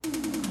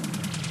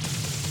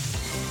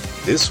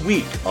This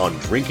week on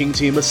Drinking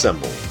Team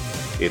Assemble,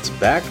 it's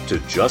back to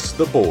just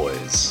the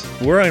boys.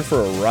 We're in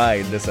for a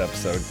ride this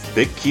episode.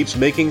 Vic keeps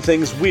making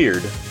things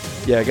weird.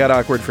 Yeah, it got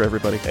awkward for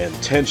everybody. And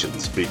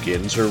tensions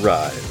begin to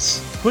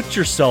rise. Put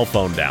your cell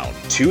phone down.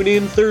 Tune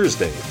in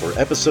Thursday for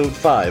episode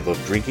 5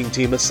 of Drinking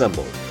Team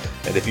Assemble.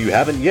 And if you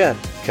haven't yet,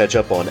 catch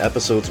up on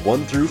episodes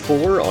 1 through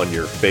 4 on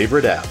your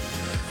favorite app.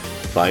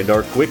 Find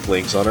our quick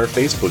links on our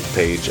Facebook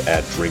page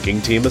at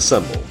Drinking Team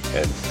Assemble.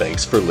 And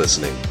thanks for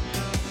listening.